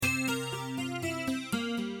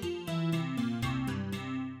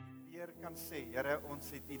gaan sê, Here,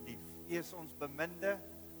 ons het U lief. U is ons beminde.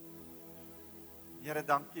 Here,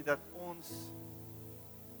 dankie dat ons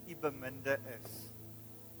U beminde is.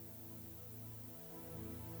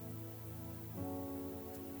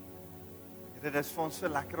 Here, dit is vir ons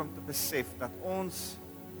so lekker om te besef dat ons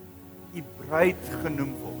U bruid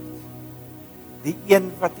genoem word. Die een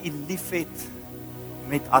wat U liefhet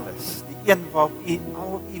met alles. Die een waarop U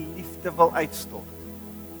al U liefde wil uitstort.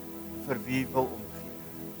 Vir wie wil omgee.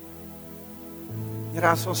 Here,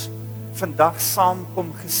 as ons vandag saam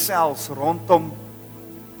kom gesels rondom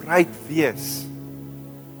bruid wees.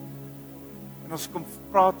 En ons kom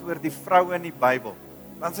praat oor die vroue in die Bybel.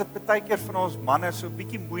 Dan is dit baie keer vir ons manne so 'n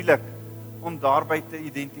bietjie moeilik om daarby te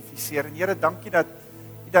identifiseer. En Here, dankie dat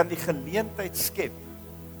U dan die geleentheid skep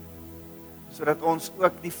sodat ons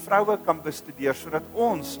ook die vroue kan bestudeer, sodat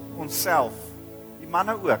ons onsself, die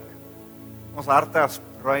manne ook, ons harte as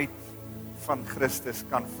bruid van Christus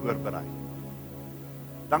kan voorberei.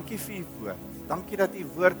 Dankie vir U woord. Dankie dat U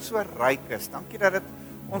woord so ryk is. Dankie dat dit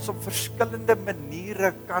ons op verskillende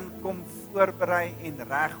maniere kan kom voorberei en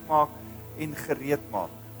regmaak en gereed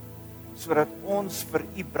maak. Sodat ons vir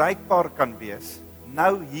U bruikbaar kan wees,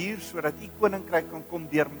 nou hier, sodat U koninkryk kan kom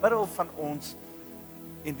deur middel van ons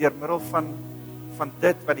en deur middel van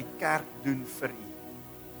dit wat die kerk doen vir U.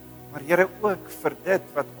 Maar Here, ook vir dit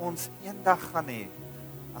wat ons eendag gaan hê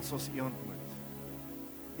as ons U ontmoet.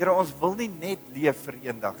 Here, ons wil nie net leef vir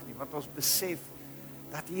eendag nie, want ons besef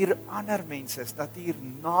dat hier ander mense is, dat hier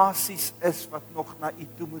nasies is wat nog na U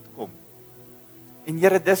toe moet kom. En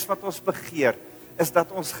Here, dis wat ons begeer, is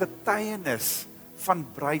dat ons getuienis van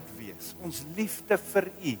bruid wees, ons liefde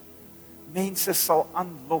vir U, mense sal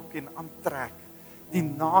aanlok en aantrek, die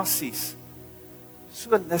nasies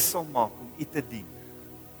so lus sal maak om U te dien.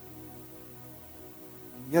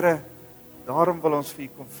 En Here, daarom wil ons vir U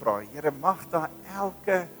kom vra, Here, mag daar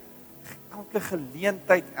elke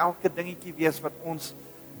geleentheid, elke dingetjie wees wat ons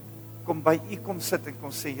kom by U kom sit en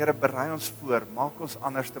kom sê, Here, berei ons voor, maak ons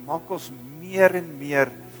anderste, maak ons meer en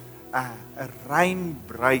meer 'n rein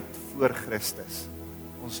bruid voor Christus.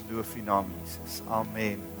 Ons loof U naam, Jesus.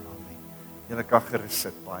 Amen. Amen. Julle kan gerus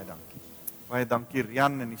sit. Baie dankie. Baie dankie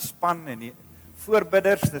Rian en die span en die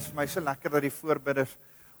voorbidders. Dit is vir my so lekker dat die voorbidders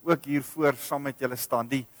ook hier voor saam met julle staan.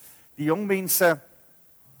 Die jong mense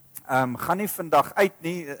gaan nie vandag uit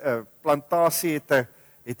nie. Plantasie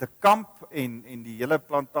het 'n kamp en die hele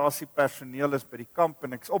plantasie personeel is by die kamp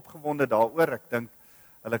en ek's opgewonde daaroor. Ek dink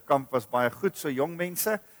hulle kamp was baie goed. So jong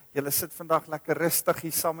mense, julle sit vandag lekker rustig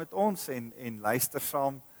hier saam met ons en luister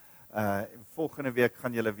saam. Volgende week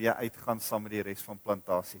gaan julle weer uitgaan saam met die res van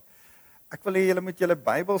plantasie. Ek wil hê julle moet julle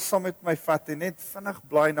Bybel saam met my vat en net vinnig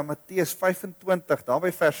blaai na Matteus 25, daar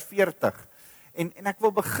by vers 40. En ek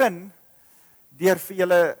wil begin deur vir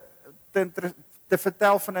julle te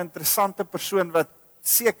vertel van 'n interessante persoon wat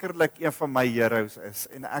sekerlik een van my heroes is.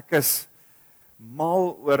 En ek is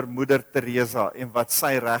mal oor Moeder Teresa en wat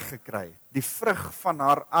sy reg gekry het. Die vrug van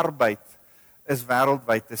haar arbeid is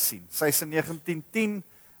wêreldwyd te sien. Sy is in 1910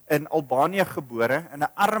 in Albanië gebore, in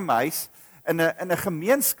 'n arm huis, in 'n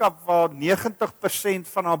gemeenskap waar 90%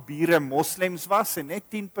 van haar bure moslems was en net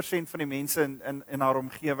 10% van die mense in haar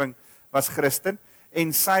omgewing was Christen.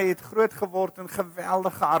 En sy het groot geword in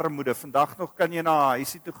geweldige armoede. Vandag nog kan jy na haar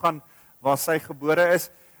huisie toe gaan waar sy gebore is.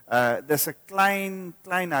 Dis 'n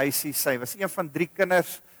klein huisie. Sy was een van 3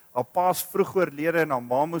 kinders. Haar pa's vroeg oorlede en haar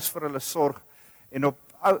ma moes vir hulle sorg. En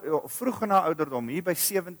vroeg in haar ouderdom, hier by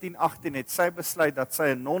 17, 18, het sy besluit dat sy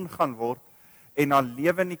 'n non gaan word en haar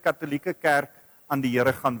lewe in die Katolieke kerk aan die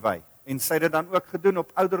Here gaan wy. En sy het dit dan ook gedoen.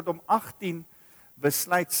 Op ouderdom 18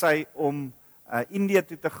 besluit sy om Indië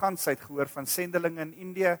toe te gaan. Sy het gehoor van sendelinge in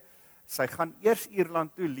Indië. Sy gaan eers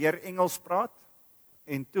Ierland toe, leer Engels praat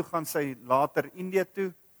en toe gaan sy later Indië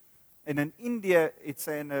toe. En in Indië het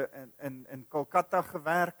sy in Kolkata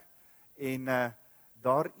gewerk en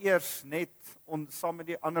daar eers net saam met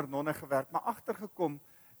die ander nonne gewerk, maar agtergekom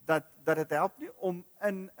dat dit help nie om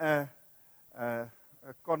in 'n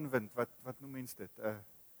convent, wat noem mens dit, 'n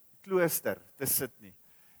klooster te sit nie.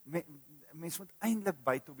 Mens moet eintlik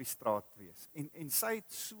buite op die straat wees. En sy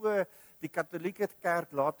het so die Katolieke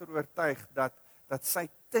kerk later oortuig dat sy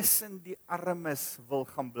tussen die armes wil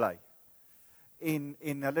gaan bly. En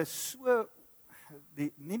hulle so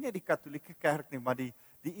nie net die Katolieke kerk nie, maar die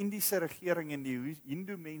Indiese regering en die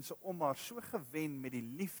Hindu mense om haar so gewen met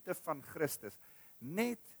die liefde van Christus,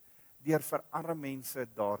 net deur vir arme mense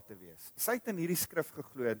daar te wees. Sy het in hierdie skrif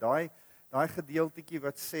geglo, daai gedeeltetjie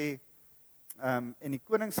wat sê, en die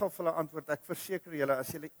koning sal vir hulle antwoord, ek verseker julle,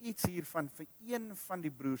 as julle iets hiervan vir een van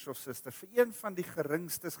die broers of susters, vir een van die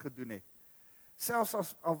geringstes gedoen het,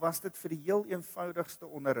 selfs al was dit vir die heel eenvoudigste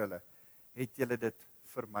onder hulle, het julle dit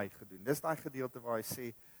vir my gedoen. Dis daai gedeelte waar hy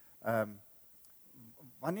sê,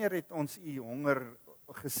 wanneer het ons u honger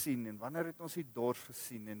gesien en wanneer het ons u dors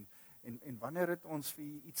gesien en wanneer het ons vir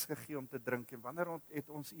u iets gegee om te drink en wanneer het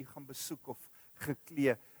ons u gaan besoek of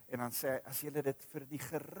geklee en dan sê hy, as julle dit vir die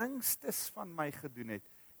geringstes van my gedoen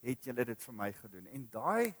het julle dit vir my gedoen. En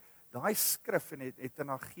daai skrif en het in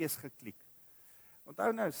haar gees geklik.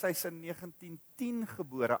 Onthou nou, sy is in 1910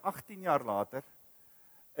 gebore, 18 jaar later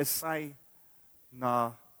is sy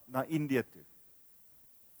na Indië toe.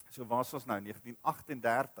 So waar is ons nou,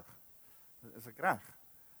 1938, is ek reg?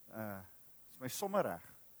 Is my somme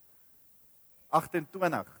reg?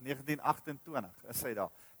 1928 is sy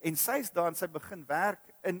daar. En sy is daar en sy begin werk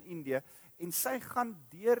in Indië en sy gaan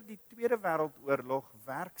deur die Tweede Wêreldoorlog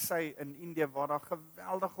werk sy in Indië waar daar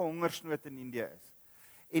geweldige hongersnood in Indië is.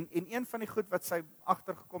 En een van die goed wat sy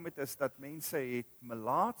agtergekom het is dat mense het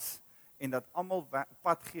melaats en dat almal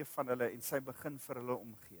pad gee van hulle en sy begin vir hulle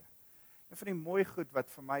omgee. Een van die mooi goed wat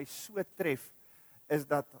vir my so tref is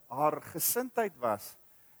dat haar gesindheid was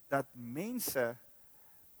dat mense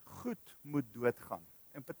goed moet doodgaan.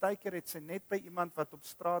 En partykeer het sy net by iemand wat op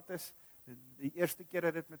straat is, die eerste keer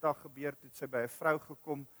het dit met haar gebeur, toe het sy by 'n vrou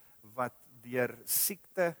gekom wat deur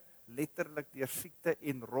siekte, letterlik deur siekte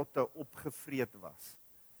en rotte opgevreet was.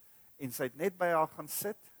 En sy het net by haar gaan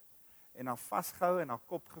sit en haar vasgehou en haar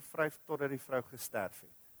kop gevryf totdat die vrou gesterf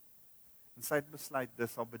het. En sy het besluit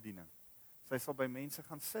dis haar bediening. Sy sal by mense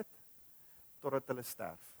gaan sit totdat hulle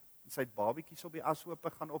sterf. En sy het babietjies op die ashoope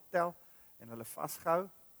gaan optel en hulle vasgehou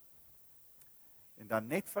en dan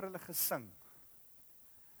net vir hulle gesing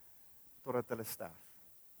totdat hulle sterf.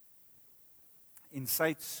 En sy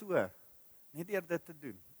het so net deur dit te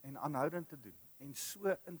doen en aanhoudend te doen en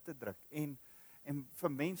so in te druk en vir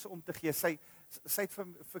mense om te gee. Sy het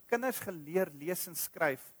vir kinders geleer lees en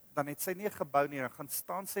skryf, dan het sy nie 'n gebou nie, dan gaan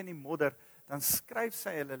staan sy in die modder, dan skryf sy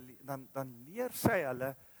hulle, dan leer sy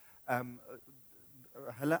hulle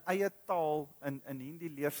hulle eie taal in Hindi,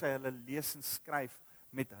 leer sy hulle lees en skryf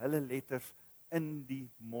met hulle letters in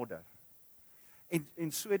die modder.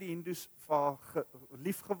 En so die Hindus vir haar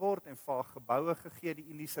lief geword en vir haar geboue gegee, die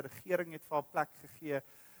Indiese regering het vir haar plek gegee,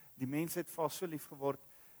 die mense het vir haar so lief geword.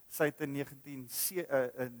 Sy het in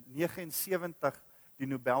 1979 die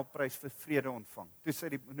Nobelprys vir vrede ontvang. Toe sy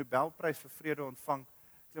die Nobelprys vir vrede ontvang,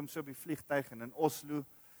 klim sy op die vliegtuig en in Oslo,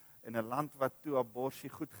 in 'n land wat toe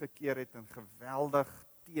abortus goedgekeur het en geweldig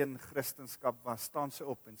teen Christendom was, staan sy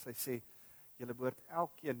op en sy sê, julle behoort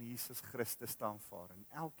elkeen Jesus Christus te aanvaar en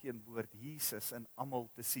elkeen behoort Jesus in almal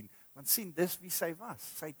te sien. Want sien, dis wie sy was.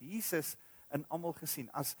 Sy het Jesus in almal gesien.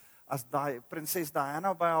 As daai prinses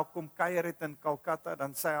Diana by haar kom kuier het in Calcutta,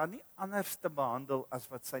 dan sy haar nie anders te behandel as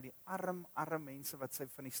wat sy die arm mense wat sy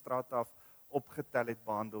van die straat af opgetel het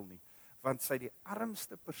behandel nie. Want sy die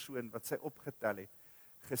armste persoon wat sy opgetel het,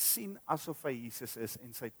 gesien asof hy Jesus is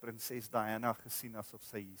en sy het prinses Diana gesien asof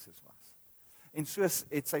sy Jesus was. En soos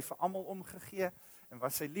het sy vir almal omgegee en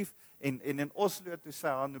was sy lief en in Oslo toe sy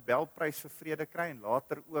haar Nobelprys vir vrede kry en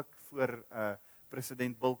later ook voor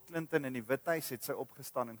president Bill Clinton in die Withuis het sy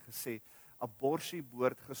opgestaan en gesê abortus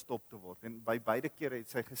behoort gestop te word. En by beide kere het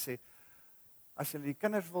sy gesê as julle die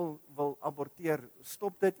kinders wil aborteer,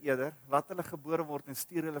 stop dit eerder, laat hulle gebore word en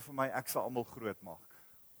stuur hulle vir my, ek sal almal groot maak.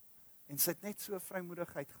 En sy het net so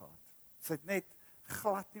vrymoedigheid gehad. Sy het net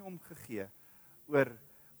glad nie omgegee oor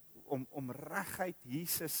om reguit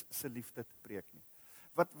Jesus se liefde te preek nie.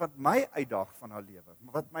 Wat my uitdaag van haar lewe,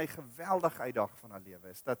 wat my geweldig uitdaag van haar lewe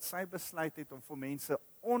is, dat sy besluit het om vir mense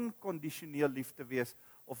onkondisioneel lief te wees,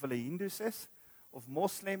 of hulle Hindus is, of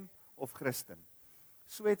Moslem, of Christen.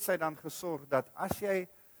 So het sy dan gesorg dat as jy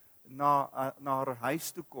na haar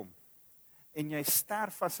huis toe kom, en jy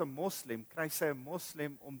sterf as 'n Moslem, kry sy 'n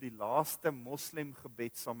Moslem om die laaste Moslem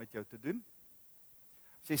gebed saam met jou te doen.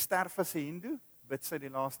 As jy sterf as 'n Hindu, bid sy die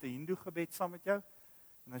laaste Hindu gebed saam met jou.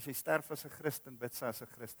 En as jy sterf as 'n Christen, bid sy as 'n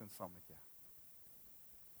Christen saam met jou.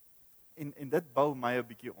 En dit bou my 'n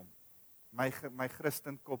bietjie om. My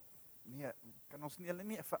Christenkop, nee, kan ons nie hulle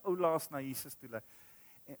nie vir ou laas na Jesus toe lei.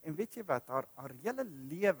 En weet jy wat, haar hele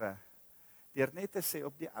lewe, deur net te sê,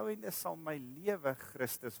 op die ou ende sal my lewe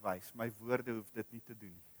Christus wys, my woorde hoef dit nie te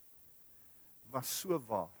doen nie. Was so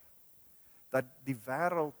waar, dat die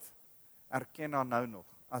wêreld erken haar nou nog,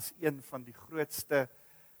 as een van die grootste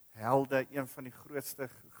helde, een van die grootste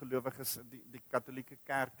gelowiges, die Katolieke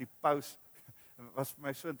Kerk, die paus, was vir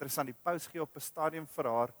my so interessant, die paus gee op 'n stadium vir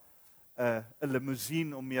haar 'n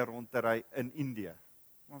limousine om mee rond te ry in Indië.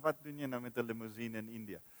 Maar wat doen jy nou met 'n limousine in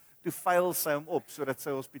Indië? Toe veil sy hom op, sodat sy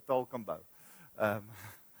 'n hospitaal kan bou.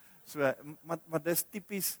 Maar dis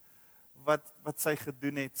tipies wat sy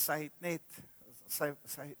gedoen het. Sy sy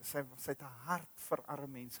het 'n hart vir arme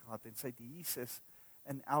mense gehad en sy het Jesus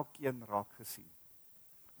in elkeen raak gesien.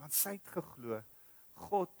 Want sy het geglo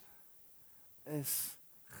God is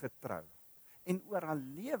getrou. En oor haar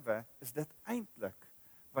lewe is dit eintlik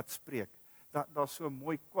wat spreek. Daar's so 'n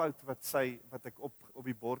mooi quote wat ek op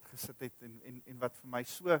die bord gesit het en wat vir my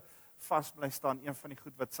so vas bly staan, een van die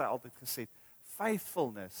goed wat sy altyd gesê het: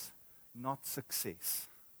 faithfulness, not success.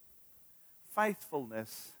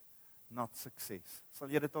 Faithfulness, not success. Sal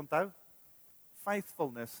jy dit onthou?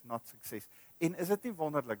 Faithfulness, not success. En is dit nie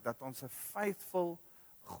wonderlik dat ons 'n faithful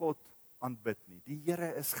God aanbid nie? Die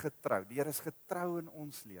Here is getrou. Die Here is getrou in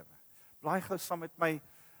ons lewe. Blaai gou saam met my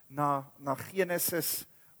na Genesis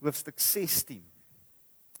hoofstuk 16.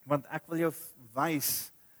 Want ek wil jou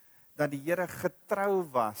wys dat die Here getrou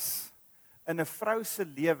was in 'n vrou se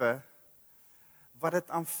lewe wat dit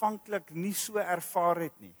aanvanklik nie so ervaar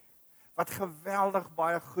het nie. Wat geweldig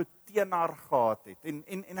baie goed teen haar gehad het.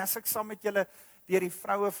 En as ek saam met julle deur die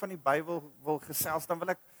vroue van die Bybel wil gesels, dan wil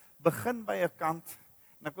ek begin by 'n kant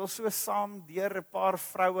en ek wil so saam deur 'n paar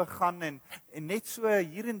vroue gaan en net so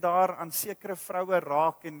hier en daar aan sekere vroue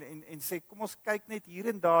raak en sê kom ons kyk net hier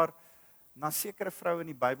en daar na sekere vroue in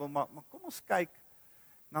die Bybel, maar kom ons kyk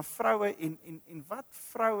na vroue en wat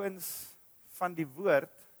vrouens van die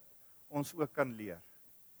woord ons ook kan leer.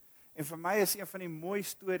 En vir my is een van die mooi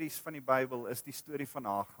stories van die Bybel is die storie van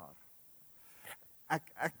Hagar.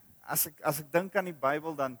 As ek dink aan die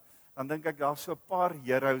Bybel dan dink ek daar so 'n paar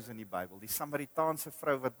heroes in die Bybel. Die Samaritaanse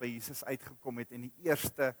vrou wat by Jesus uitgekom het en die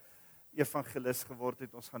eerste evangelis geword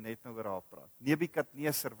het, ons gaan net nou oor haar praat.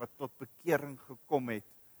 Nebukadneser wat tot bekering gekom het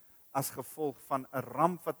as gevolg van 'n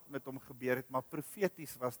ramp wat met hom gebeur het, maar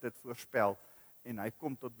profeties was dit voorspel en hy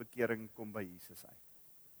kom tot bekering, kom by Jesus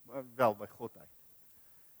uit. Wel by God uit.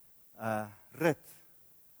 Rut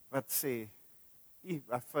wat sê,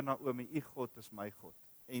 van Naomi, u God is my God.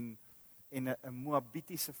 En 'n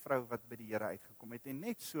Moabitiese vrou wat by die Here uitgekom het. En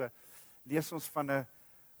net so lees ons van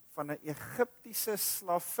 'n Egiptiese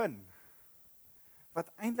slavin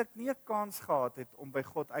wat eintlik nie 'n kans gehad het om by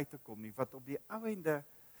God uit te kom nie, wat op die ou ende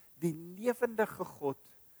die lewendige God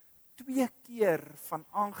 2 keer van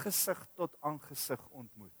aangesig tot aangesig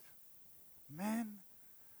ontmoet. Man,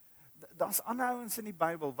 daar's ander ouens in die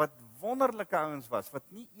Bybel wat wonderlike ouens was,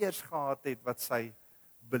 wat nie eers gehad het wat sy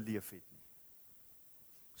beleef het nie.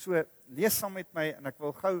 So, lees saam met my en ek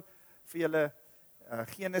wil gou vir julle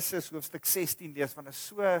Genesis hoofstuk 16 lees, want dit is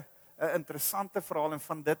so 'n interessante verhaal en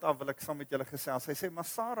van dit af wil ek saam met julle gesels. Hy sê, maar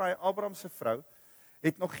Sarai, Abraham se vrou,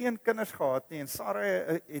 het nog geen kinders gehad nie en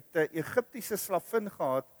Sarai het 'n Egiptiese slavin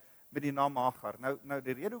gehad met die naam Hagar. Nou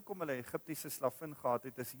die rede hoekom hulle 'n Egiptiese slavin gehad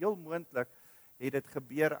het, is heel moontlik het dit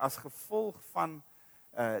gebeur as gevolg van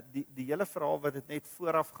die hele verhaal wat dit net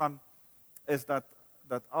vooraf gaan, is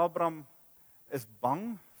dat Abraham is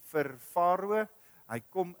bang vir Farao. Hy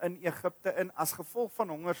kom in Egipte in as gevolg van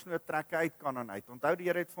hongersnood, trek hy uit Kanaan uit. Onthou die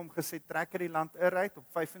Here het vir hom gesê trek uit die land uit op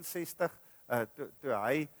 65 toe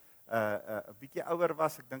hy 'n bietjie ouer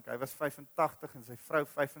was, ek dink hy was 85 en sy vrou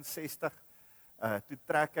 65. Toe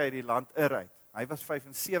trek hy die land uit. Hy was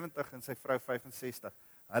 75 en sy vrou 65.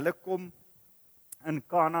 Hulle kom in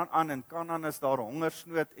Kanaan aan, en Kanaan is daar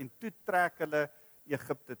hongersnood en toe trek hulle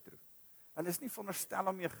Egipte toe. Hulle is nie veronderstel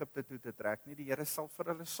om Egipte toe te trek nie, die Here sal vir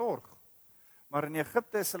hulle sorg. Maar in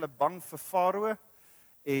Egipte is hulle bang vir Farao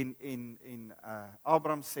en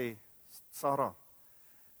Abraham sê, Sarah,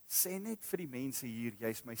 sê net vir die mense hier,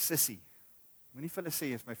 jy's my sussie. Moenie vir hulle sê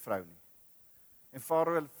jy's my vrou nie. En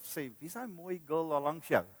Farao sê, wie's daai mooi girl daar langs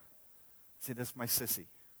jou? Sê dis my sussie.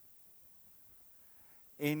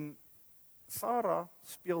 En Sarah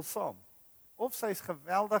speel saam. Of sy is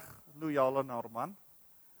geweldig lojaal aan haar man,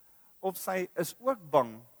 of sy is ook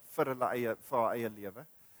bang vir haar eie lewe,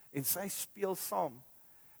 en sy speel saam.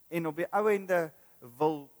 En op die ou ende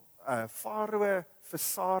wil Farao vir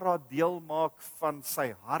Sarah deel maak van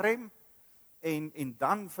sy harem, en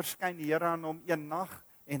dan verskyn die Here aan hom een nag,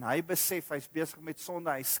 en hy besef, hy's besig met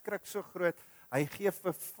sonde, hy skrik so groot, hy gee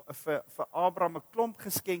vir Abraham 'n klomp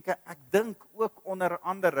geskenke, ek dink ook onder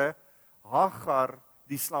andere Hagar,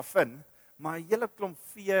 die slavin, maar 'n hele klomp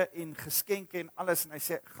vee en geskenke en alles, en hy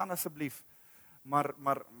sê, gaan asseblief,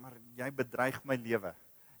 maar jy bedreig my lewe,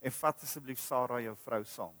 en vat asseblief Sarah jou vrou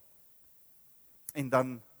saam. En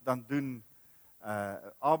dan doen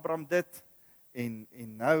Abraham dit, en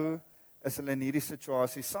nou is hulle in hierdie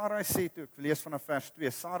situasie. Sarai sê toe, ek lees vanaf vers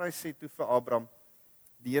 2, Sarai sê toe vir Abraham,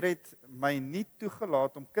 die Here het my nie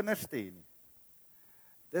toegelaat om kinders te hê nie.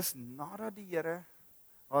 Dis nadat die Here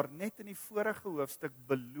haar net in die vorige hoofstuk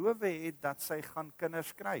beloof het dat sy gaan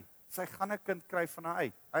kinders kry. Sy gaan 'n kind kry van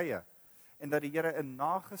haar eie. en dat die Here 'n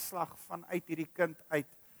nageslag vanuit hierdie kind uit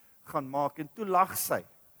gaan maak, en toe lag sy.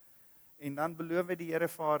 En dan beloof die Here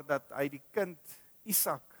vir haar dat hy die kind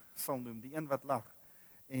Isak sal noem, die een wat lag.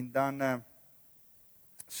 En dan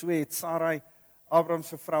so het Sarai, Abraham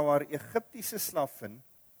se vrou, haar Egiptiese slavin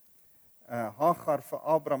Hagar vir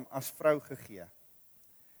Abraham as vrou gegee.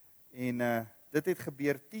 En dit het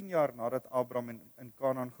gebeur 10 jaar nadat Abraham in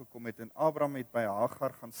Kanaan gekom het, en Abraham het by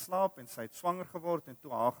Hagar gaan slaap en sy het swanger geword, en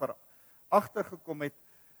toe Hagar agtergekom het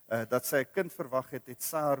dat sy 'n kind verwag het, het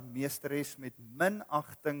sy haar meesteres met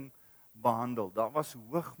minagting behandel. Daar was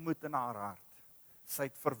hoogmoed in haar hart. Sy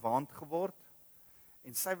het verwaand geword,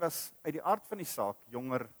 en sy was uit die aard van die saak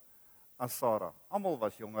jonger as Sara. Almal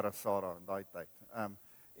was jonger as Sara in daai tyd.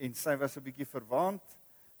 En sy was 'n bietjie verwaand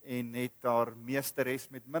en het haar meesteres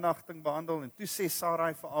met minagting behandel, en toe sê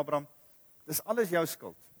Sarai vir Abraham, dis alles jou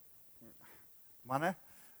skuld. Manne,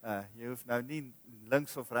 jy hoef nou nie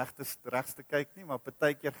links of regs te kyk nie, maar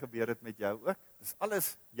partykeer gebeur dit met jou ook. Dis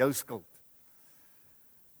alles jou skuld.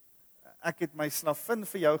 Ek het my slavin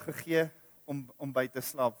vir jou gegee om by te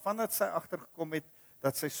slaap. Vandat sy agtergekom het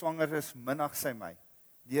dat sy swanger is, minag sy my.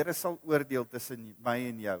 Die Here sal oordeel tussen my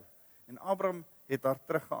en jou. En Abraham het haar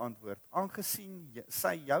teruggeantwoord, aangesien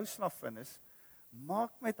sy jou slavin is,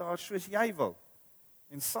 maak met haar soos jy wil.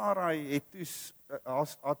 En Sarai het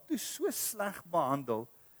haar toe so sleg behandel,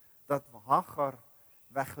 dat Hagar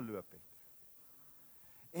weggeloop het.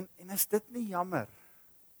 En is dit nie jammer,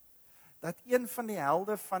 dat een van die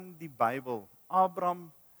helde van die Bybel,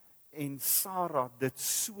 Abraham en Sara, dit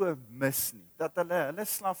so mis nie, dat hulle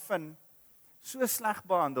slavin so sleg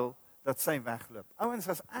behandel, dat sy wegloop. Ouens,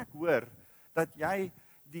 as ek hoor, dat jy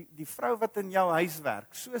die vrou wat in jou huis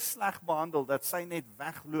werk, so sleg behandel, dat sy net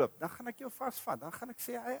wegloop, dan gaan ek jou vasvat, dan gaan ek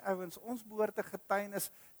sê, hey ouens, ons behoort 'n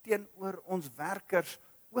getuienis teenoor ons werkers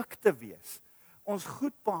ook te wees. Ons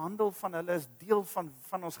goed behandel van hulle is deel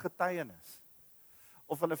van ons getuienis.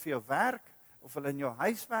 Of hulle vir jou werk, of hulle in jou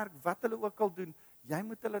huis werk, wat hulle ook al doen, jy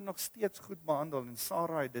moet hulle nog steeds goed behandel, en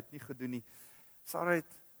Sarah het dit nie gedoen nie. Sarah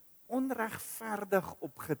het onregverdig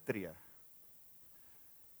opgetree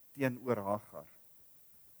teenoor Hagar.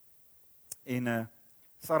 En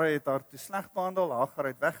Sarah het haar toe sleg behandel, Hagar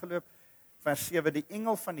het weggeloop. Vers 7, die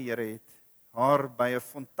engel van die Here het haar by 'n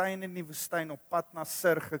fontein in die woestyn op pad na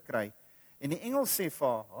Sur gekry. En die engel sê vir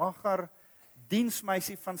haar, Hagar,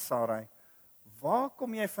 diensmeisie van Sarai, waar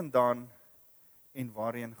kom jy vandaan en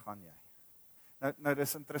waarheen gaan jy? Nou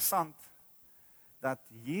dis interessant, dat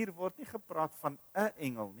hier word nie gepraat van 'n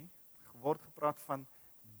engel nie, word gepraat van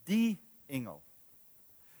die engel.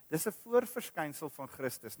 Dis 'n voorverskynsel van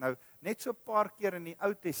Christus. Nou, net so 'n paar keer in die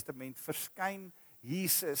Ou Testament verskyn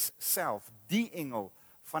Jesus self, die engel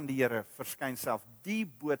van die Here verskyn self, die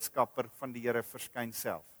boodskapper van die Here verskyn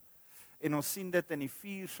self. En ons sien dit in die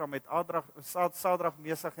vuur saam met Sadrag,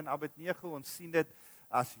 Mesach en Abednego. Ons sien dit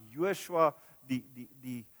as Joshua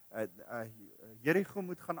die Jericho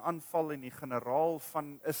moet gaan aanval en die generaal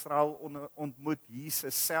van Israel ontmoet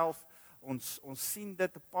Jesus self. Ons sien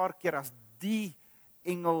dit 'n paar keer as die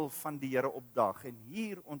engel van die Here opdaag, en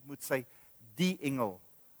hier ontmoet sy die engel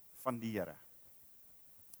van die Here.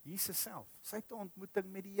 Jesus self, sy het 'n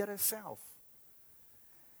ontmoeting met die Here self.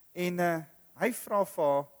 En hy vra vir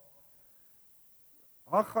haar,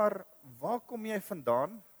 Hagar, waar kom jy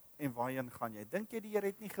vandaan en waarheen gaan jy? Dink jy die Here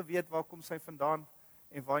het nie geweet waar kom sy vandaan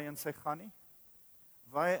en waarheen sy gaan nie?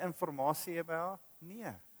 Baie inligting by haar?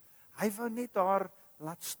 Nee. Hy wou net haar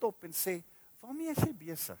laat stop en sê, waarmee is jy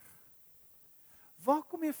besig? Waar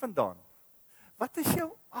kom jy vandaan? Wat is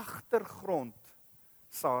jou agtergrond,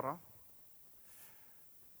 Sarah?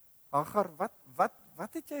 Hagar,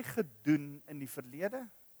 wat het jy gedoen in die verlede?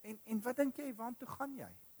 En wat dink jy, waartoe gaan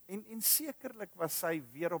jy? En sekerlik was sy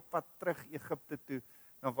weer op pad terug Egipte toe,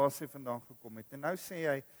 na waar sy vandaan gekom het. En nou sê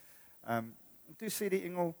hy, toe sê die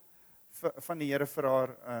engel van die Here vir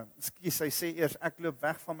haar, hy sê eers, ek loop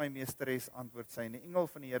weg van my meesteres, antwoord sy. En die engel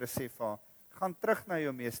van die Here sê vir haar, gaan terug na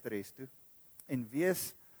jou meesteres toe, en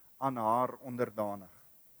wees aan haar onderdanig.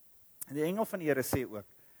 En die engel van die Here sê ook,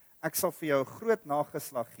 ek sal vir jou 'n groot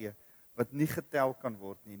nageslag gee, wat nie getel kan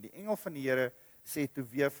word nie. En die engel van die Here sê toe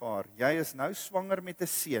weer vir haar, jy is nou swanger met 'n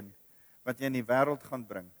seun, wat jy in die wêreld gaan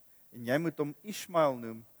bring, en jy moet hom Ismael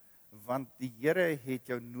noem, want die Here het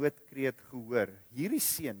jou noodkreet gehoor. Hierdie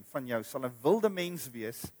seun van jou sal 'n wilde mens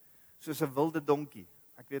wees, soos 'n wilde donkie.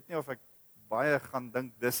 Ek weet nie of ek baie gaan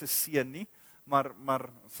dink dis 'n seun nie, maar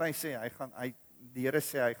sy sê die Here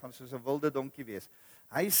sê hy gaan soos 'n wilde donkie wees.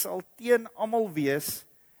 Hy sal teen almal wees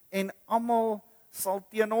en almal sal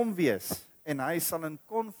teen hom wees en hy sal in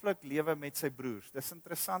konflik lewe met sy broers. Dis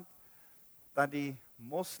interessant dat die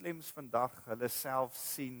moslems vandag hulle self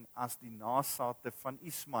sien as die nageslagte van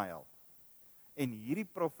Ismael. En hierdie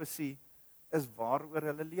profesie is waaroor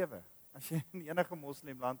hulle lewe. As jy in enige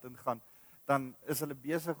moslemland ingaan, dan is hulle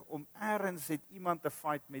besig om ergens het iemand te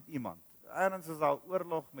fight met iemand. Ergens is daar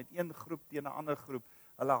oorlog met een groep teen 'n ander groep.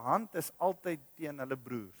 Hulle hand is altyd teen hulle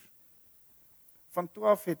broers. Van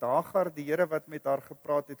 12 het Hagar die Here wat met haar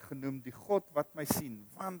gepraat het genoem, die God wat my sien,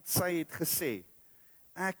 want sy het gesê,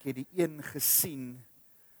 ek het die een gesien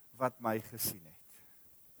wat my gesien het.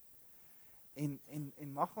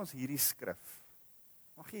 En mag ons hierdie skrif,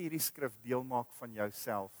 mag jy hierdie skrif deel maak van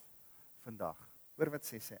jouself vandag. Hoor wat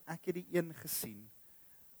sê, ek het die een gesien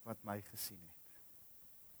wat my gesien het.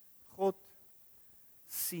 God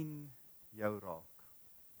sien jou raak.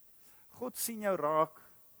 God sien jou raak,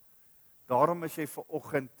 daarom is jy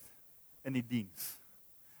vanoggend in die diens.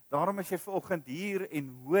 Daarom is jy vanoggend hier en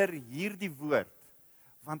hoor hierdie woord,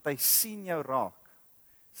 want hy sien jou raak.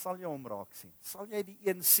 Sal jy hom raak sien? Sal jy die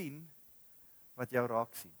een sien wat jou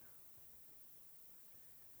raak sien?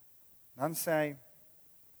 Dan sê hy,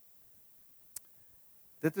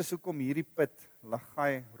 dit is hoekom hierdie put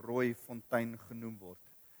Lagai Rooi Fontein genoem word.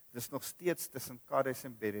 Dit is nog steeds tussen Kades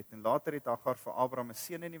en Beret. En later het Hagar vir Abraham 'n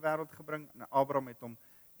seun in die wêreld gebring en Abraham het hom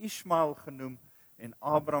Ismael genoem en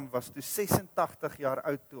Abraham was toe 86 jaar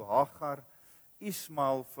oud toe Hagar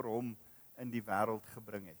Ismael vir hom in die wêreld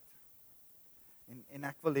gebring het. En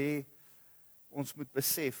ek wil hê ons moet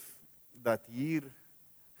besef dat hier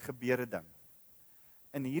gebeur 'n ding.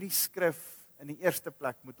 In hierdie skrif in die eerste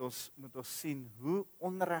plek moet ons sien hoe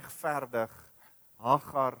onregverdig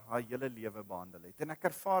Hagar haar hele lewe behandel het. En ek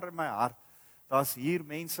ervaar in my hart, daar's hier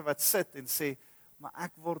mense wat sit en sê, maar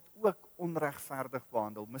ek word ook onregverdig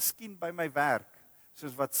behandel. Miskien by my werk,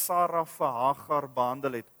 soos wat Sarah vir Hagar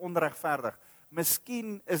behandel het, onregverdig.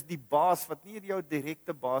 Miskien is die baas, wat nie jou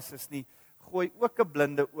direkte baas is nie, gooi ook 'n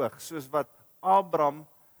blinde oog, soos wat Abraham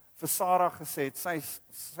vir Sarah gesê het,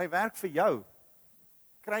 sy werk vir jou.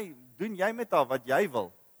 Doen jy met haar wat jy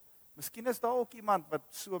wil. Miskien is daar ook iemand wat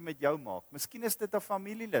so met jou maak. Miskien is dit 'n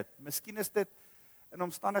familielid. Miskien is dit in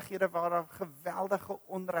omstandighede waar daar geweldige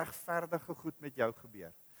onregverdige goed met jou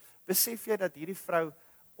gebeur. Besef jy dat hierdie vrou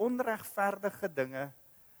onregverdige dinge,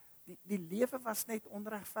 die lewe was net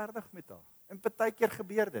onregverdig met haar. En partykeer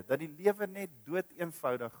gebeur dit, dat die lewe net dood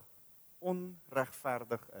eenvoudig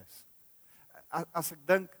onregverdig is. As ek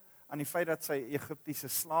dink aan die feit dat sy Egiptiese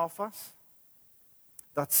slaaf was,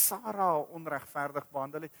 dat Sarah onregverdig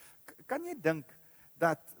behandel het, kan jy dink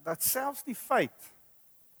dat selfs die feit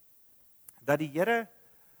dat die Here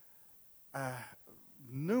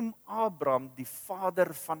noem Abraham die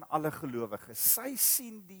vader van alle gelowiges. Sy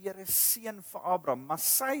sien die Here seën vir Abraham, maar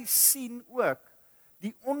sy sien ook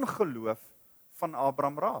die ongeloof van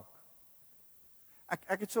Abraham raak.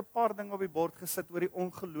 Ek het so 'n paar dinge op die bord gesit oor die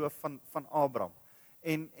ongeloof van Abraham.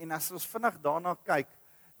 En as ons vinnig daarna kyk,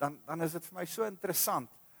 dan is dit vir my so interessant.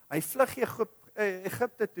 Hy vlug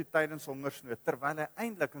Egipte toe tydens hongersnood, terwyl hy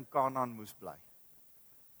eintlik in Kanaan moes bly.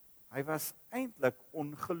 Hy was eintlik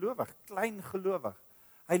ongelowig, kleingelowig.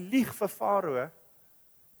 Hy lieg vir Farao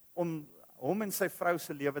om hom en sy vrou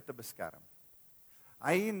se lewe te beskerm.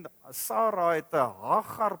 Hy en Sarah het 'n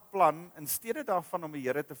Hagar plan, in steede daarvan om die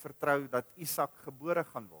Here te vertrou dat Isak gebore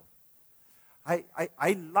gaan word.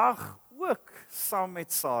 Hy lag ook saam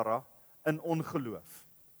met Sarah in ongeloof.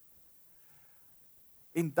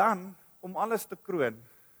 En dan, om alles te kroon,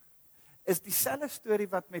 is dieselfde storie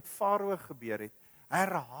wat met Farao gebeur het,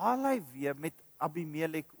 herhaal hy weer met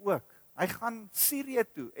Abimelek ook. Hy gaan Sirië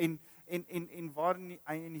toe en waar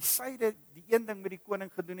hy in die suide die een ding met die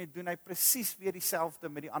koning gedoen het, doen hy presies weer dieselfde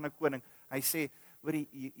met die ander koning. Hy sê, hoor,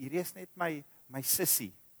 hier is net my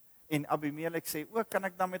sussie. En Abimelek sê, kan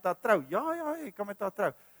ek dan met haar trou? Ja, ek kan met haar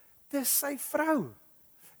trou. Dis sy vrou.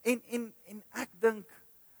 En ek dink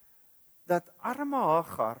dat arme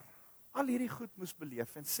Hagar al hierdie goed moes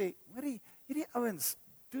beleef en sê, hoor, hierdie ouens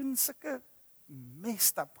doen sulke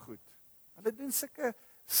messed up goed. Hulle doen sulke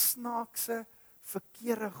snaakse,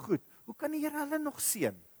 verkeerde goed. Hoe kan die Here hulle nog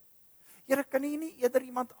seën? Here, kan U nie eerder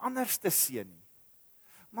iemand anders te seën nie?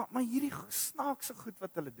 Maar hierdie snaakse goed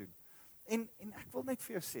wat hulle doen. En ek wil net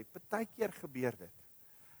vir jou sê, partykeer gebeur dit,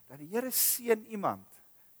 dat die Here seën iemand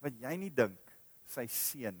wat jy nie dink sy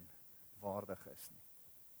seën waardig is nie.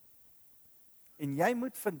 En jy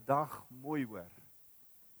moet vandag mooi hoor.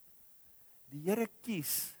 Die Here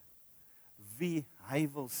kies wie hy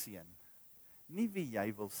wil seën, nie wie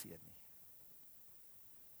jy wil seën nie.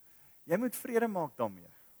 Jy moet vrede maak daarmee.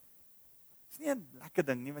 Dis nie 'n lekker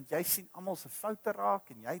ding nie, want jy sien almal se foute raak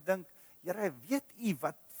en jy dink, Here, weet U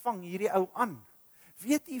wat vang hierdie ou aan?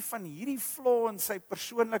 Weet U van hierdie flaw in sy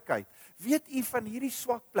persoonlikheid? Weet U van hierdie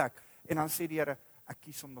swak plek? En dan sê die Here, ek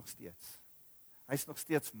kies hom nog steeds. Hy's nog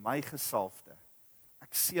steeds my gesalfde.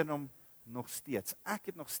 Ek seën hom nog steeds. Ek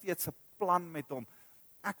het nog steeds 'n plan met hom.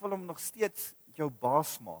 Ek wil hom nog steeds jou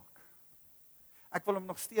baas maak. Ek wil hom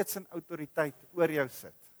nog steeds in autoriteit oor jou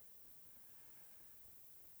sit.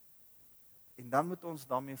 En dan moet ons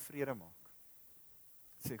daarmee vrede maak.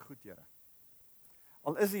 Sê goed, Here.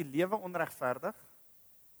 Al is die lewe onregverdig,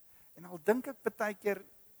 en al dink ek baie keer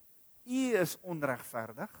U is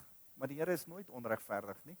onregverdig, maar die Here is nooit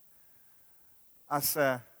onregverdig nie. As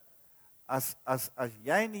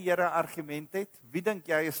jy en die Here argument het, wie dink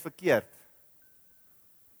jy is verkeerd?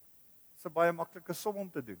 Dis 'n baie maklike som om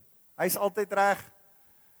te doen. Hy's altyd reg.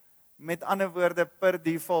 Met ander woorde, per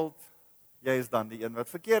default, jy is dan die een wat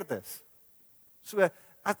verkeerd is. So,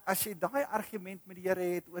 as jy daai argument met die Here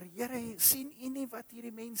het oor, Here, sien U nie wat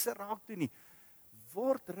hierdie mense raak doen nie,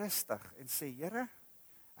 word rustig en sê, Here,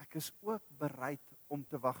 ek is ook bereid om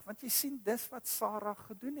te wag, want jy sien, dis wat Sarah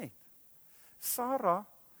gedoen het. Sarah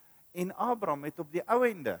en Abraham het op die ou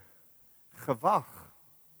ende gewag.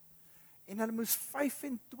 En hulle moes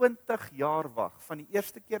 25 jaar wag, van die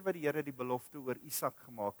eerste keer wat die Here die belofte oor Isak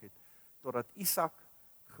gemaak het, totdat Isak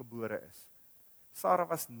gebore is. Sarah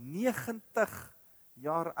was 90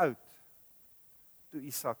 jaar oud, toe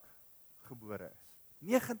Isak gebore is.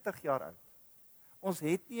 90 jaar oud. Ons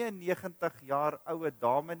het nie 'n 90 jaar oue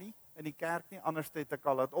dame nie, in die kerk nie, anders het ek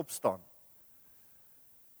al laat opstaan.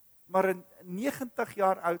 Maar 'n 90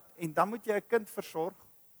 jaar oud, en dan moet jy 'n kind versorg,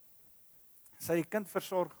 sy die kind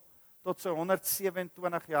versorg, tot sy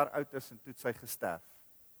 127 jaar oud is, en toe het sy gesterf.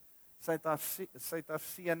 Sy het haar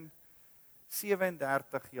seun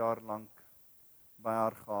 37 jaar lank by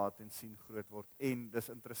haar gehad en sien groot word. En dis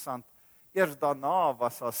interessant, eers daarna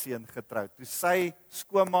was haar seun getroud. Toe sy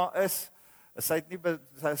skoonma is,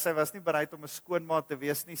 sy was nie bereid om 'n skoonma te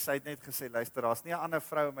wees nie, sy het net gesê, luister, daar's nie 'n ander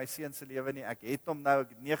vrou in my seun se lewe nie, ek het hom nou, ek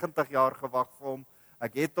het 90 jaar gewag vir hom,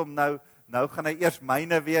 ek het hom nou gaan hy eers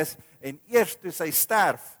myne wees, en eers toe sy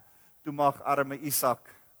sterf, toe mag arme Isak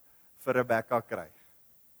vir Rebekka kry.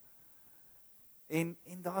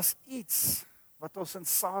 En daar's iets wat ons in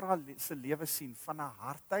Sarah se lewe sien, van 'n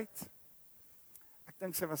hartheid. Ek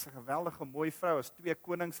dink sy was 'n geweldige mooi vrou, as 2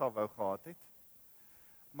 konings al wou gehad het.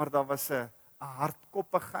 Maar daar was 'n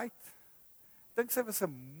hardkoppigheid. Ek dink sy was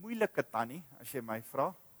 'n moeilike tannie, as jy my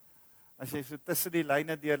vra. As jy so tussen die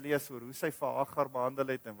lyne deurlees oor hoe sy vir Hagar behandel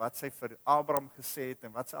het, en wat sy vir Abraham gesê het,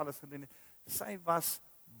 en wat sy alles gedoen het, sy was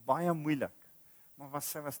baie moeilik. Maar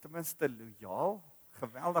sy was ten minste lojaal,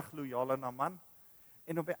 geweldig lojaal aan haar man,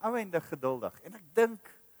 en op die ou ende geduldig. En ek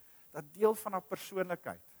dink dat deel van haar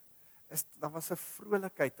persoonlikheid is, daar was 'n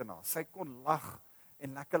vrolikheid in haar. Sy kon lag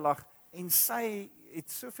en lekker lag, en sy het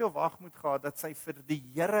soveel wagmoed gehad dat sy vir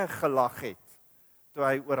die Here gelag het toe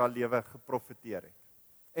hy oor haar lewe geprofeteer het.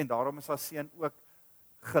 En daarom is haar seun ook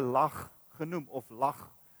gelag genoem, of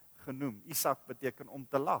lag genoem. Isak beteken om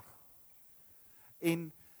te lag.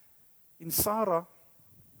 En Sarah,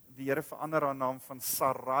 die Here verander haar naam van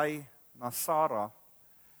Sarai na Sarah.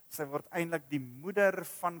 Sy word eintlik die moeder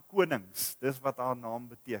van konings. Dis wat haar naam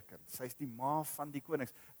beteken. Sy is die ma van die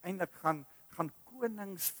konings. Eintlik gaan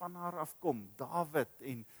konings van haar afkom. Dawid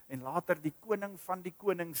en later die koning van die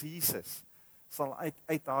konings, Jesus, sal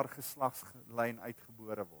uit haar geslagslyn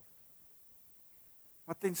uitgebore word.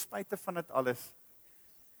 Maar ten spyte van dit alles,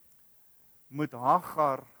 moet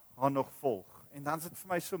Hagar haar nog volg. En dan is dit vir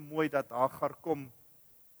my so mooi dat Hagar kom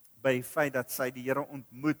by die feit dat sy die Here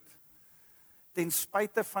ontmoet, ten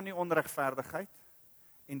spyte van die onregverdigheid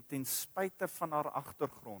en ten spyte van haar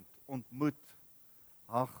agtergrond, ontmoet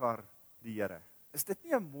Hagar die Here. Is dit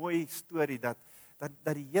nie 'n mooi storie dat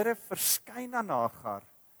die Here verskyn aan Hagar,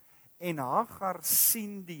 en Hagar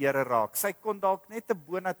sien die Here raak. Sy kon dalk net 'n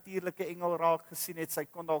bonatuurlike engel raak gesien het, sy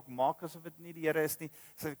kon dalk maak asof dit nie die Here is nie,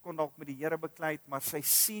 sy kon dalk met die Here beklei het, maar sy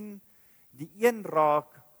sien die een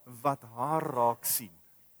raak wat haar raak sien.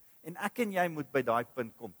 En ek en jy moet by daai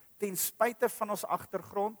punt kom. Ten spyte van ons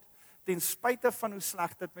agtergrond, ten spyte van hoe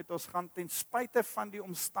sleg dit met ons gaan, ten spyte van die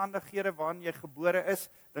omstandighede waarin jy gebore is,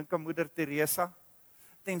 dink aan Moeder Teresa,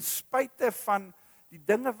 ten spyte van die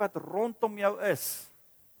dinge wat rondom jou is,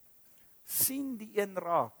 sien die een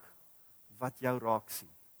raak wat jou raak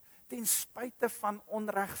sien. Ten spyte van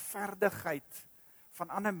onregverdigheid van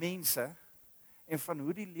ander mense en van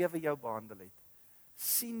hoe die lewe jou behandel het,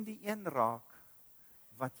 sien die een raak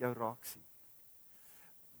wat jou raak sien.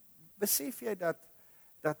 Besef jy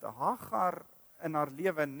dat Hagar in haar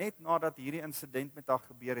lewe, net nadat hierdie insident met haar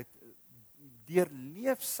gebeur het,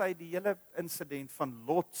 deurleef sy die hele insident van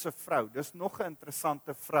Lot se vrou. Dis nog 'n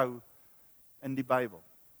interessante vrou in die Bybel.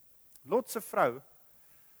 Lot se vrou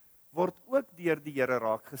word ook deur die Here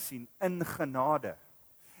raak gesien in genade.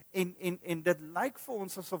 En dit lyk vir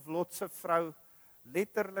ons asof Lot se vrou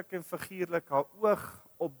letterlik en figuurlik haar oog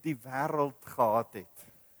op die wêreld gehad het.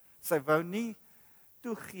 Sy wou nie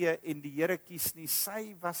toegee en die Here kies nie.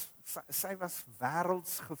 Sy was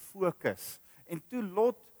wêrelds gefokus. En toe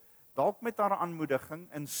Lot dalk met haar aanmoediging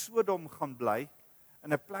in Sodom gaan bly,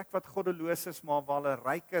 in 'n plek wat goddeloos is, maar waar hulle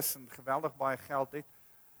ryk is en geweldig baie geld het,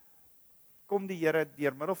 kom die Here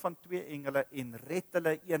deur middel van 2 engele en red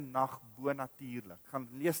hulle een nag bonatuurlik. Gaan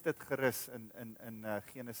lees dit gerus in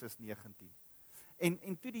Genesis 19.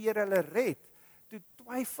 En toe die Here hulle red, toe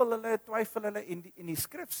twyfel hulle en die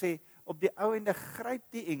skrif sê, op die ou ende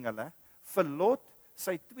gryp die engele vir Lot,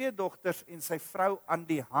 sy 2 dogters en sy vrou aan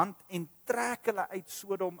die hand en trek hulle uit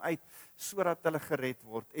Sodom uit, sodat hulle gered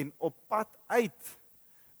word. En op pad uit,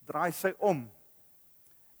 draai sy om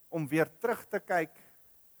weer terug te kyk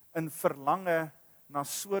in verlange na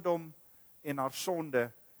Sodom en haar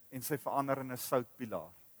sonde, en sy verander in 'n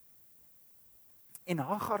soutpilaar. En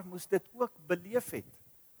Hagar moes dit ook beleef het.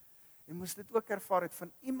 En moes dit ook ervaar het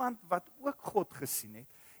van iemand wat ook God gesien het,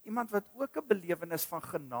 iemand wat ook 'n belewenis van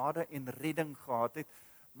genade en redding gehad het,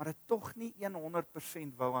 maar dit tog nie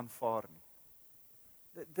 100% wou aanvaar nie.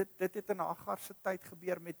 Dit het in Hagar se tyd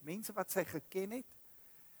gebeur met mense wat sy geken het.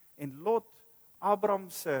 En Lot, Abraham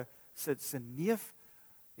se neef,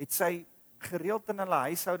 het sy gereeld in hulle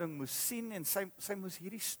huishouding moes sien en sy moes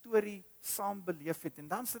hierdie storie saam beleef het. En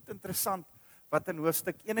dan is dit interessant wat in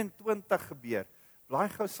hoofstuk 21 gebeur. Blaai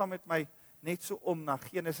gou saam met my net so na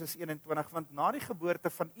Genesis 21, want na die geboorte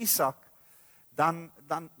van Isak, dan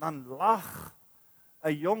lag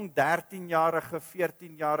 'n jong 13-jarige,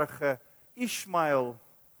 14-jarige Ishmael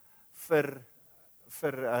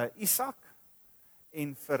vir Isak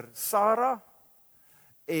en vir Sara,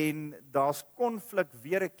 en daar's konflik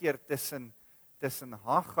weer 'n keer tussen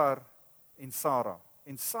Hagar en Sara.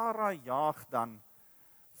 En Sara jaag dan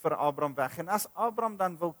vir Abraham weg. En as Abraham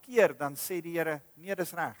dan wil keer, dan sê die Here, nee,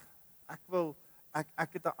 dis reg.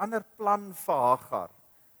 Ek het 'n ander plan vir Hagar.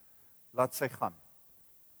 Laat sy gaan.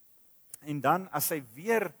 En dan as sy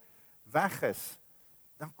weer weg is,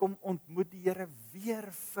 dan kom ontmoet die Here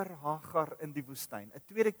weer vir Hagar in die woestyn. 'n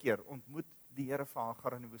Tweede keer ontmoet die Here vir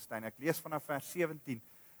Hagar in die woestyn. Ek lees vanaf vers 17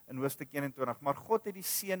 in hoofstuk 21. Maar God het die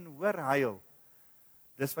seun hoor huil.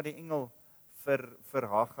 Dis wat die engel vir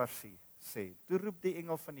Hagar sê. Toe roep die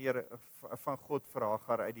engel van die Here van God vir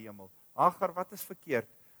Hagar uit die hemel. Hagar, wat is verkeerd?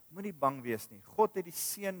 Moenie bang wees nie. God het die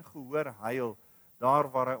seun gehoor huil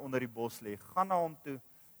daar waar hy onder die bos lê. Gaan na hom toe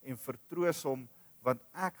en vertroos hom, want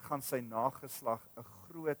ek gaan sy nageslag 'n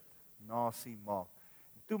groot nasie maak.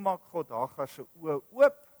 En toe maak God Hagar se oë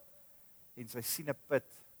oop en sy sien 'n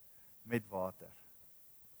put met water.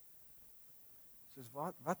 Soos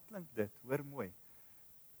wat klink dit? Hoor mooi.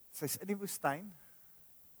 Sy's in die woestyn.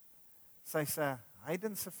 Sy's 'n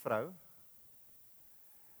heidense vrou.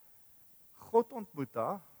 God ontmoet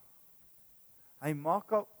haar. Hy maak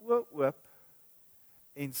haar oë oop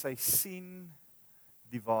en sy sien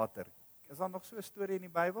die water. Is daar nog so 'n storie in die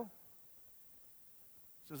Bybel?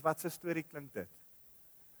 Soos wat 'n storie klink dit?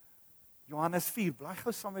 Johannes 4, blaai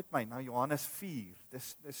gou saam met my na Johannes 4.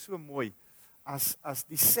 Dis so mooi as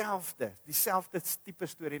dieselfde tipe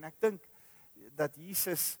storie. En ek dink dat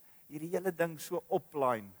Jesus hierdie hele ding so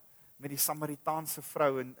opline met die Samaritaanse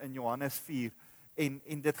vrou in Johannes 4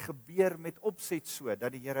 en dit gebeur met opset so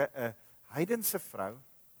dat die Here 'n heidense vrou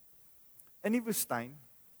in die woestyn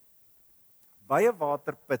by 'n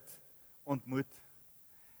waterput ontmoet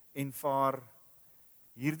en vir haar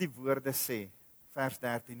hierdie woorde sê. Vers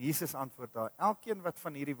 13, Jesus antwoord haar, elkeen wat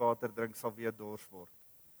van hierdie water drink sal weer dors word.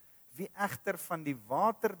 Wie egter van die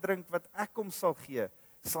water drink wat ek hom sal gee,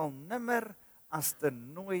 sal nimmer as te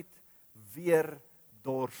nooit weer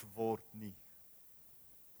dors word nie.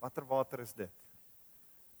 Watter water is dit?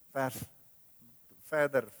 Vers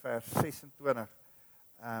 26,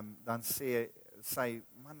 dan sê sy,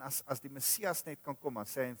 man, as die Messias net kan kom, dan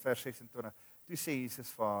sê hy in vers 26, toe sê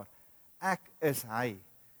Jesus vir haar, ek is hy,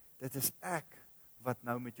 dit is ek wat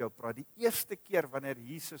nou met jou praat. Die eerste keer wanneer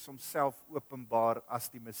Jesus homself openbaar as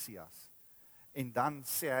die Messias. En dan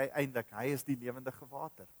sê hy eintlik, hy is die lewendige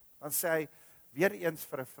water. Dan sê hy, weer eens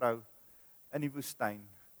vir 'n vrou in die woestyn,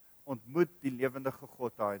 ontmoet die lewendige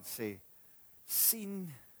God daar en sê,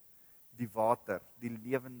 sien die water, die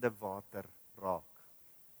lewende water raak.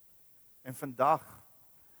 En vandag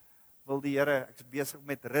wil die Here, ek is besig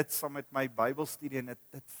met rit saam met my Bybelstudie en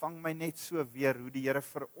dit vang my net so weer hoe die Here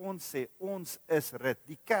vir ons sê, ons is rit,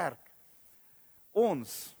 die kerk.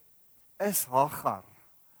 Ons is Hagar.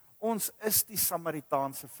 Ons is die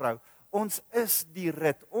Samaritaanse vrou. ons is die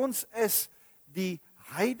rit. Ons is die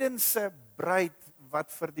heidense bruid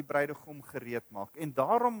wat vir die bruidegom gereed maak. En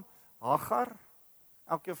daarom Hagar,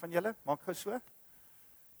 elkeen van julle, maak gou so.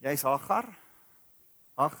 Jy's Hagar.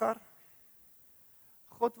 Hagar.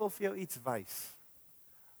 God wil vir jou iets wys.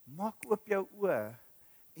 Maak oop jou oë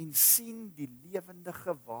en sien die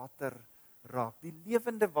lewendige water raak. Die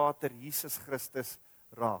lewende water, Jesus Christus,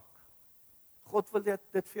 raak. God wil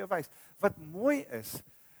dit vir jou wys. Wat mooi is,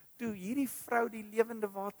 toe hierdie vrou die lewende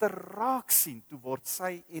water raak sien, toe word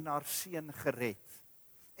sy en haar seun gered.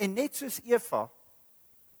 En net soos Eva,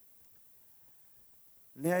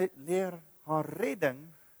 leer haar redding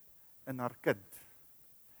in haar kind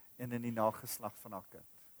en in die nageslag van haar kind.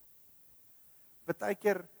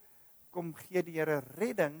 Partykeer kom gee die Here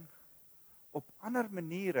redding op ander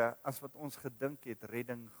maniere as wat ons gedink het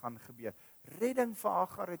redding gaan gebeur. Redding vir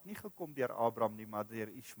Hagar het nie gekom deur Abraham nie, maar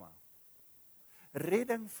deur Ismael.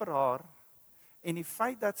 Redding vir haar en die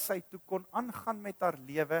feit dat sy toe kon aangaan met haar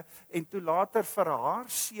lewe en toe later vir haar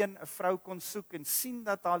seun 'n vrou kon soek en sien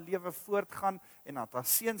dat haar lewe voortgaan en dat haar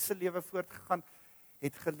seun se lewe voortgegaan,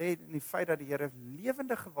 het gelê in die feit dat die Here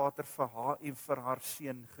lewendige water vir haar en vir haar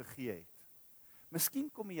seun gegee het. Miskien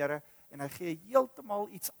kom die Here en hy gee heeltemal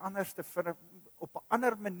iets anders op 'n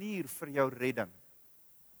ander manier vir jou redding.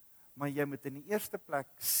 Maar jy moet in die eerste plek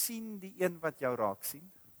sien die een wat jou raak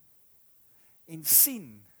sien. En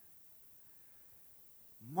sien,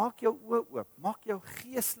 maak jou oë oop, maak jou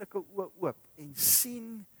geestelike oë oop en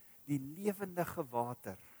sien die lewendige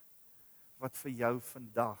water wat vir jou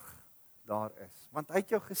vandag daar is. Want hy het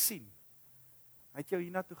jou gesien. Hy het jou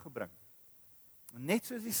hiernatoe gebring. Net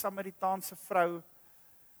soos die Samaritaanse vrou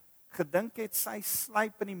gedink het sy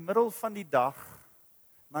sluip in die middel van die dag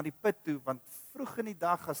na die put toe, want vroeg in die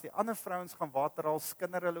dag as die ander vrouens gaan water haal,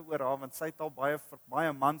 skinder hulle oor haar, want sy het al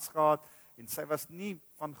baie mans gehad en sy was nie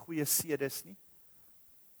van goeie sedes nie.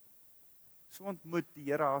 So ontmoet die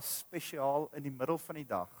Here haar spesiaal in die middel van die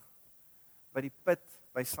dag by die put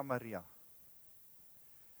by Samaria.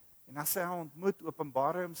 En as hy haar ontmoet,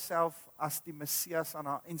 openbaar hy homself as die Messias aan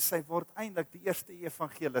haar en sy word eintlik die eerste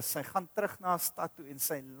evangelis. Sy gaan terug na haar stad toe en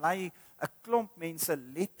sy lei 'n klomp mense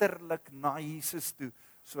letterlik na Jesus toe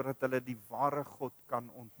sodat hulle die ware God kan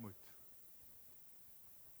ontmoet.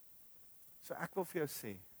 So ek wil vir jou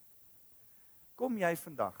sê, kom jy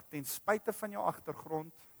vandag ten spyte van jou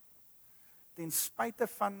agtergrond, ten spyte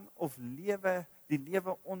van of die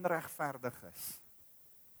lewe onregverdig is.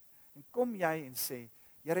 En kom jy en sê,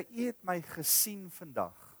 Here, U het my gesien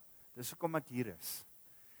vandag. Dis hoekom ek hier is.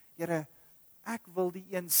 Here, ek wil die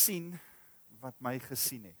een sien wat my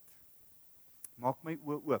gesien het. Maak my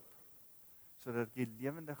oë oop sodat ek die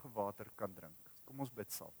lewendige water kan drink. Kom ons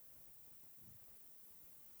bid saam.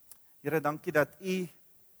 Here, dankie dat U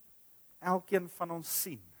elkeen van ons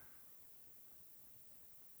sien.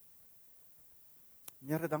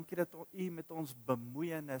 Here, dankie dat U met ons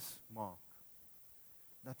bemoeienis maak.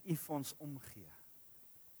 Dat U vir ons omgee.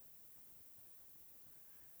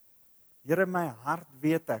 Here, my hart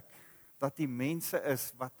weet ek dat die mense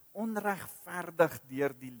is wat onregverdig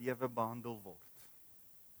deur die lewe behandel word.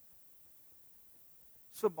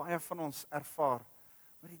 So baie van ons ervaar,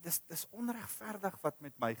 maar dis onregverdig wat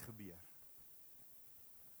met my gebeur.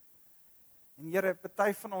 En Here,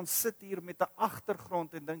 party van ons sit hier met 'n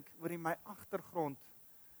agtergrond en dink, oor my agtergrond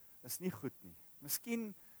is nie goed nie.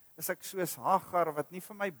 Miskien is ek soos Hagar wat nie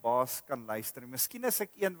vir my baas kan luister nie. Miskien is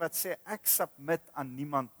ek een wat sê ek submit aan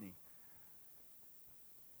niemand nie.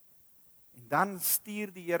 En dan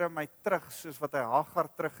stuur die Here my terug soos wat hy Hagar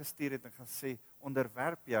teruggestuur het en gaan sê,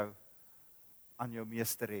 onderwerp jou aan jou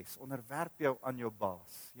meesteres, onderwerp jou aan jou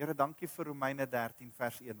baas. Here, dankie vir Romeine 13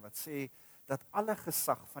 vers 1 wat sê dat alle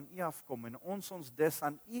gesag van U afkom en ons dus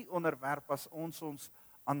aan U onderwerp as ons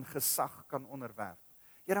aan gesag kan onderwerp.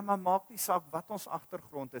 Here, maar maak nie saak wat ons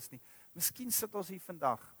agtergrond is nie. Miskien sit ons hier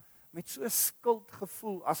vandag met so 'n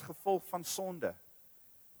skuldgevoel as gevolg van sonde.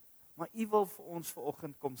 Maar U wil vir ons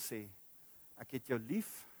vanoggend kom sê, ek het jou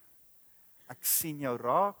lief, ek sien jou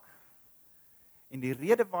raak, en die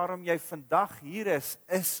rede waarom jy vandag hier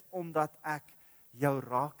is omdat ek jou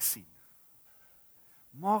raak sien.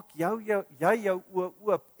 Maak jy jou oë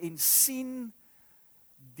oop en sien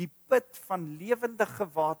die put van lewendige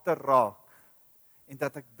water raak, en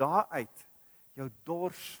dat ek daaruit jou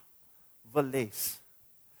dors wil les.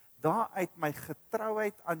 Daaruit my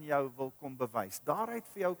getrouheid aan jou wil kom bewys. Daaruit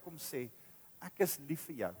vir jou kom sê, ek is lief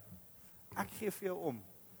vir jou. Ek gee vir jou om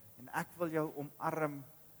en ek wil jou omarm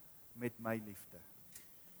met my liefde.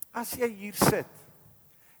 As jy hier sit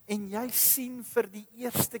en jy sien vir die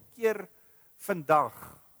eerste keer vandag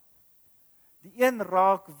die een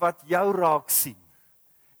raak wat jou raak sien.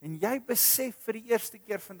 En jy besef vir die eerste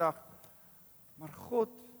keer vandag, maar God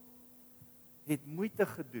het moeite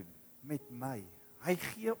gedoen met my. Hy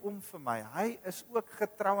gee om vir my. Hy is ook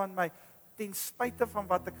getrou aan my, ten spyte van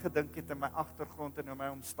wat ek gedink het in my agtergrond en in my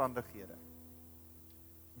omstandighede.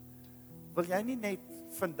 Wil jy nie net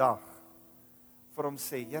vandag vir hom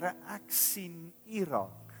sê, Here, ek sien U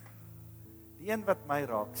raak. Die een wat my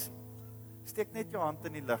raak sien. Steek net jou hand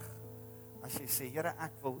in die lug as jy sê, Here,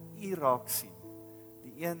 ek wil U raak sien.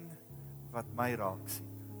 Die een wat my raak sien.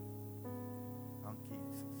 Dankie,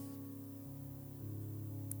 Jesus.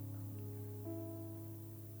 Dankie.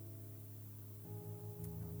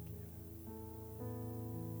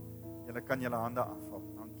 Julle kan julle hande afval.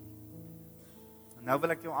 Dankie. En nou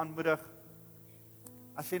wil ek jou aanmoedig,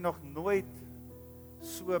 as jy nog nooit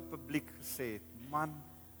so publiek gesê het, man,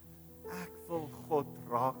 ek wil God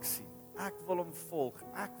raak sien. Ek wil hom volg.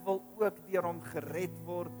 Ek wil ook deur hom gered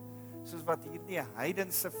word, soos wat hierdie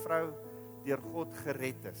heidense vrou deur God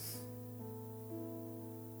gered is.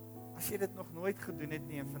 As jy dit nog nooit gedoen het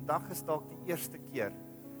nie, en vandag is dalk die eerste keer,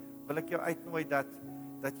 wil ek jou uitnooi dat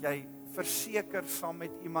jy verseker saam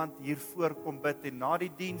met iemand hier voorkom bid, en na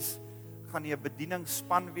die diens gaan jy 'n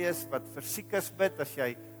bedieningsspan wees wat vir siekes bid, as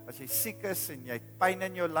jy siek is en jy het pyn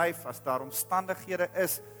in jou lyf, as daar omstandighede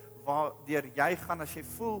is waardeur jy gaan, as jy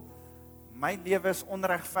voel my lewe is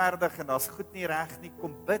onregverdig en daar's goed nie reg nie,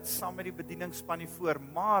 kom bid saam met die bedieningsspan hier voor.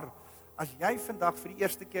 Maar as jy vandag vir die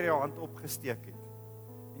eerste keer jou hand opgesteek het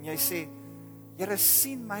en jy sê, Here,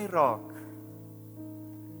 sien my raak.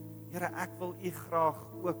 Here, ek wil U graag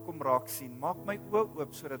ook kom raak sien. Maak my oë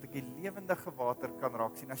oop sodat ek die lewendige water kan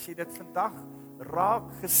raak sien. As jy dit vandag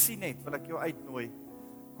raak gesien het, wil ek jou uitnooi,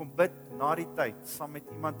 kom bid na die tyd saam met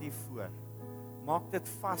iemand hier voor. Maak dit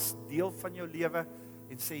vas deel van jou lewe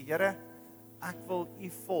en sê, Here, ek wil U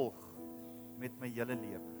volg met my hele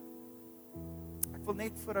lewe. Ek wil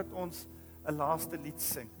net voordat ons 'n laaste lied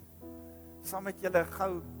sing, saam met julle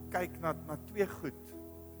gou kyk na twee goed.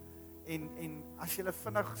 En as julle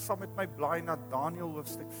vinnig saam met my blaai na Daniël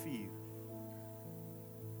hoofstuk 4.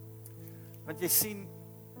 Want jy sien,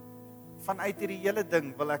 vanuit hierdie hele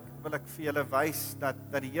ding wil ek vir julle wys dat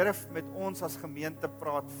die Here met ons as gemeente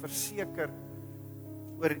praat, verseker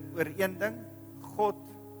oor een ding, God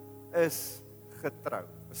is getrou.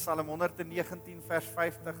 Psalm 119 vers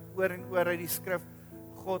 50, oor en oor uit die skrif,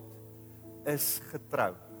 God is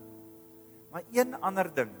getrou. Maar een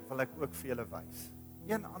ander ding wil ek ook vir julle wys.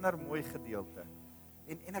 Een ander mooi gedeelte.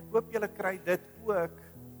 En ek hoop julle kry dit ook.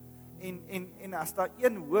 En as daar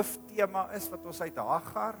een hooftema is wat ons uit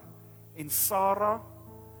Hagar en Sara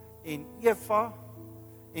en Eva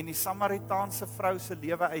en die Samaritaanse vrou se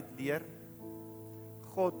lewe uitleer,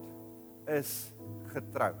 God is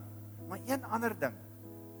getrou. Maar een ander ding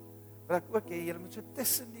wil ek ook hê, julle moet so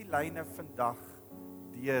tussen die lyne vandag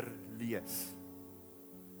deur lees.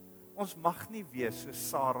 Ons mag nie wees soos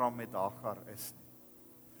Sara met Hagar is nie.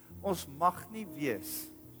 Ons mag nie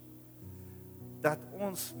wees dat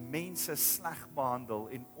ons mense sleg behandel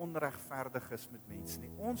en onregverdig is met mense nie.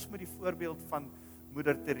 Ons moet die voorbeeld van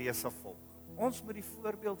Moeder Teresa volg. Ons moet die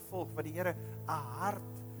voorbeeld volg wat die Here 'n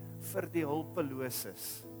hart vir die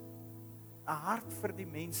hulpeloses, 'n hart vir die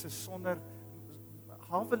mense sonder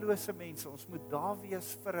hawelose mense. Ons moet daar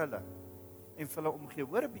wees vir hulle en vir hulle omgee.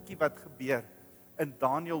 Hoor 'n bietjie wat gebeur in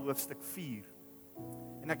Daniël hoofstuk 4.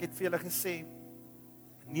 En ek het vir julle gesê,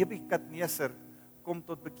 Nebukadneser kom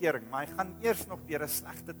tot bekering, maar hy gaan eers nog deur 'n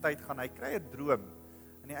slegte tyd gaan. Hy kry 'n droom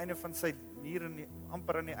aan die einde van sy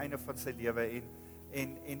amper aan die einde van sy lewe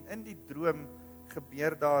en in die droom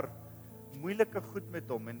gebeur daar moeilike goed met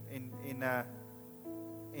hom en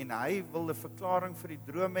hy wil 'n verklaring vir die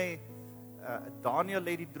droom hê. Daniël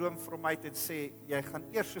lê die droom vir hom uit en sê, jy gaan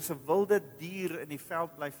eers soos 'n wilde dier in die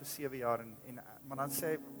veld bly vir 7 jaar maar dan sê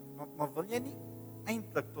hy, maar wil jy nie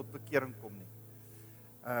eintlik tot bekering kom nie?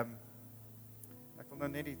 Ek wil nou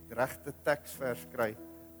net die regte teksvers kry,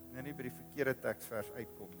 nou nie by die verkeerde teksvers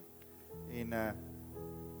uitkom nie. En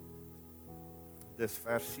dis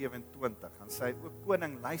vers 27, dan sê hy, o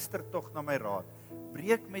koning, luister tog na my raad,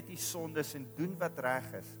 breek met die sondes en doen wat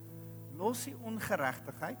reg is, los die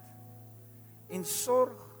ongeregtigheid en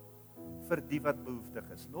sorg vir die wat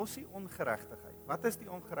behoeftig is. Los die ongeregtigheid. Wat is die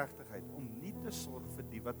ongeregtigheid? Om nie te sorg vir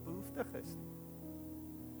die wat behoeftig is nie.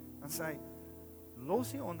 Dan sê hy,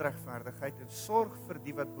 los die onregverdigheid en sorg vir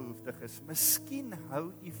die wat behoeftig is. Miskien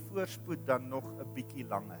hou u voorspoed dan nog 'n bietjie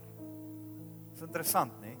langer. Dis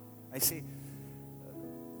interessant, né? Hy sê,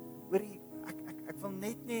 hoorie, ek wil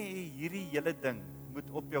net nie hierdie hele ding moet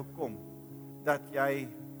op jou kom, dat jy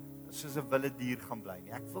soos 'n wilde dier gaan bly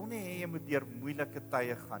nie. Ek wil nie hê jy moet deur moeilike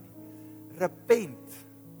tye gaan nie. Repent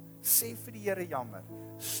Sê vir die Here jammer.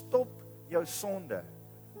 Stop jou sonde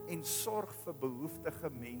en sorg vir behoeftige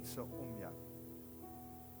mense om jou.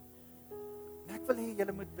 En ek wil hê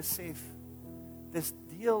julle moet besef, dis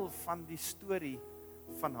deel van die storie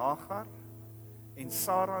van Hagar en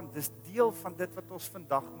Sara, dis deel van dit wat ons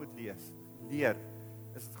vandag moet leer.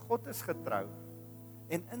 Is God is getrou,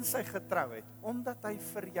 en in sy getrouheid, omdat hy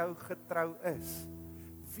vir jou getrou is,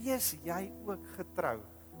 wees jy ook getrou,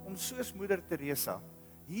 om soos Moeder Teresa,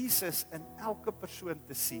 Jesus in elke persoon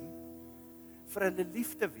te sien, vir hulle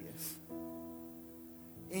lief te wees,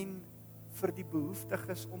 en vir die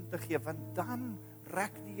behoeftiges om te gee, want dan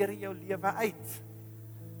rek die Here jou lewe uit,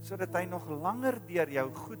 sodat hy nog langer deur jou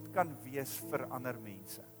goed kan wees vir ander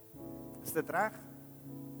mense. Is dit reg?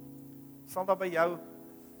 Sal daar by jou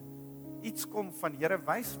iets kom van, Here,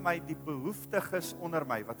 wys my die behoeftiges onder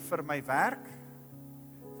my, wat vir my werk,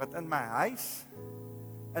 wat in my huis,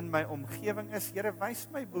 in my omgewing is, Here, wys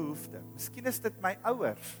my behoefte. Miskien is dit my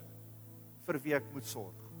ouers, vir wie ek moet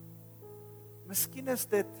sorg. Miskien is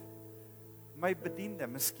dit my bediende,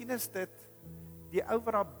 miskien is dit die ou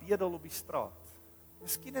wat daar bedel op die straat.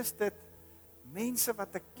 Miskien is dit mense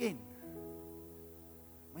wat ek ken.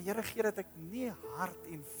 Maar Here, gee dat ek nie hard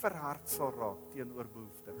en verhard sal raak teenoor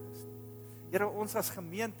behoeftiges nie. Here, ons as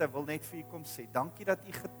gemeente wil net vir U kom sê, dankie dat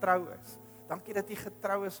U getrou is. Dankie dat U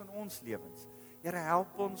getrou is in ons lewens. Here,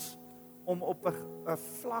 help ons om op 'n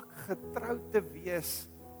vlak getrou te wees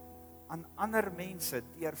aan ander mense,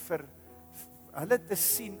 deur vir hulle te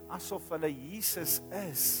sien asof hulle Jesus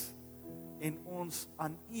is, en ons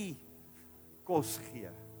aan U kos gee,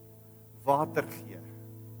 water gee,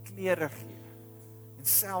 klere gee, en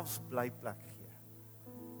selfs blyplek gee.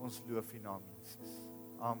 Ons loof U naam, Jesus.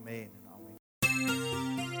 Amen en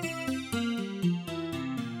amen.